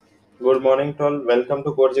Good morning to all. Welcome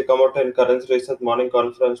to Core Commodity and Currency Research Morning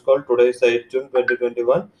Conference Call. Today is 8 June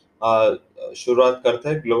 2021. शुरुआत करते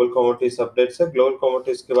हैं global commodities update से। Global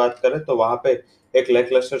commodities की बात करें तो वहां पे एक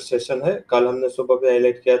लैकलस्टर सेशन है। कल हमने सुबह भी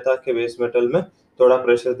हाईलाइट किया था कि बेस मेटल में थोड़ा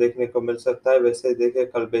प्रेशर देखने को मिल सकता है। वैसे ही देखे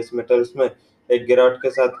कल बेस मेटल्स में एक गिरावट के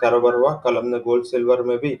साथ कारोबार हुआ। कल हमने गोल्ड सिल्वर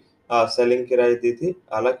में भी सेलिंग की राय दी थी।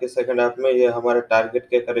 हालांकि सेकंड हाफ में ये हमारे टारगेट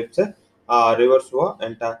के करीब से रिवर्स हुआ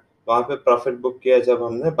एंड वहां पे प्रॉफिट बुक किया जब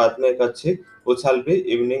हमने बाद में एक अच्छी उछाल भी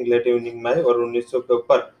लेट इवनिंग में आई और 1900 के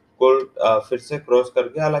ऊपर गोल्ड फिर से क्रॉस कर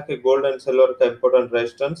गया। हालांकि गोल्ड एंड सिल्वर का इंपॉर्टेंट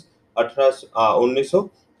रेजिस्टेंस 1900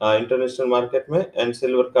 इंटरनेशनल मार्केट में एंड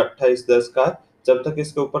सिल्वर का 2810 का है। जब तक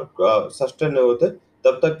इसके ऊपर सस्टेन नहीं होते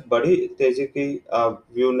तब तक बड़ी तेजी की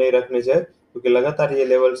व्यू नहीं रखनी चाहिए, क्योंकि लगातार ये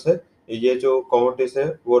लेवल से ये जो कमोडिटीज है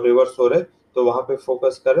वो रिवर्स हो रहे, तो वहां पे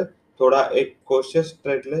फोकस करें। थोड़ा एक कोशियस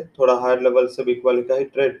ट्रेड ले, थोड़ा हायर लेवल से बिग वाली का ही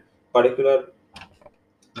trade particular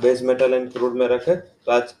base metal and crude में रखे।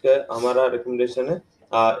 तो आज का हमारा रिकमेंडेशन है,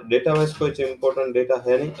 डेटा वाइज कुछ इंपॉर्टेंट डेटा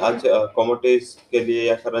है नहीं आज कमोडिटीज के लिए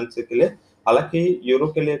या करेंसी के लिए। हालांकि यूरो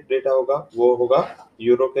के लिए डेटा होगा, वो होगा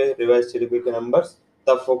यूरो के रिवाइज जीडीपी के नंबर्स।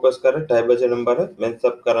 तब फोकस करें, 2:30 नंबर है, मैं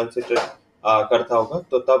सब करेंसी ट्रेड करता होगा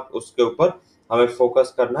तो तब उसके ऊपर हमें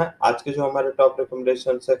फोकस करना है। आज के जो हमारे टॉप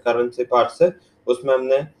रिकमेंडेशन है करेंसी पार्ट से, उसमें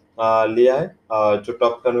हमने लिया है जो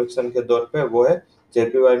टॉप कन्विक्शन के दौर पे वो है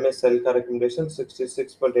जेपीवाई में सेल का रिकमेंडेशन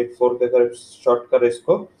 66.84 के करीब शॉर्ट कर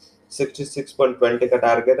इसको। 66.20 का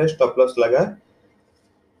टारगेट है, स्टॉप लॉस लगा है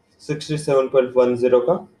 67.10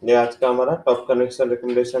 का। ये आज का हमारा टॉप कनेक्शन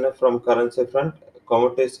रिकमेंडेशन है फ्रॉम करेंसी फ्रंट।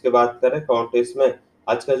 कमोडिटीज की बात करें, कमोडिटीज में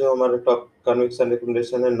आज का जो हमारा टॉप कन्विक्शन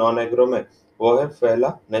रिकमेंडेशन है नॉन एग्रो में वो है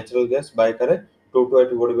पहला नेचुरल गैस बाय करें,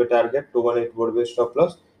 228 would be target, 218 would be stop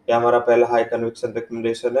loss. ये हमारा पहला हाई कन्विक्शन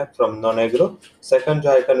रिकमेंडेशन है फ्रॉम नॉन एग्रो। सेकंड जो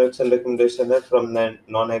हाई कन्विक्शन रिकमेंडेशन है from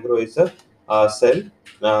non agro is sell,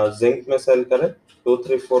 zinc में सेल करें,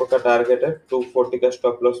 234 का टारगेट है, 240 का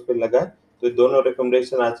स्टॉप लॉस पे लगा है। तो दोनों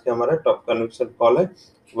रिकमेंडेशन आज के हमारा टॉप कन्विक्शन कॉल है।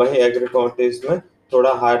 वही एग्री कमोडिटीज में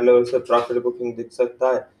थोड़ा हायर लेवल से प्रॉफिट बुकिंग दिख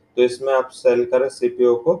सकता है, तो इसमें आप सेल करें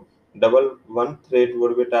सीपीओ को, 1138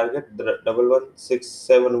 would be target,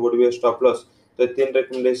 1167 would be stop loss. तो तीन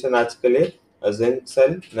रिकमेंडेशन आज के लिए, zinc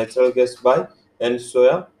sell, natural gas buy and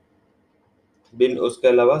soya bean. उसके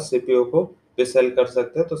अलावा सीपीओ को भी सेल कर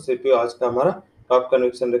सकते हैं। तो सीपीओ आज का हमारा टॉप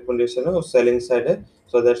कन्विक्शन रिकमेंडेशन है, वो सेलिंग साइड है।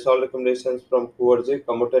 So that's all recommendations from QRG,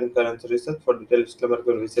 Commodity and Currency Research. For detailed disclaimer, you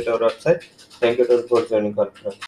can visit our website. Thank you for joining our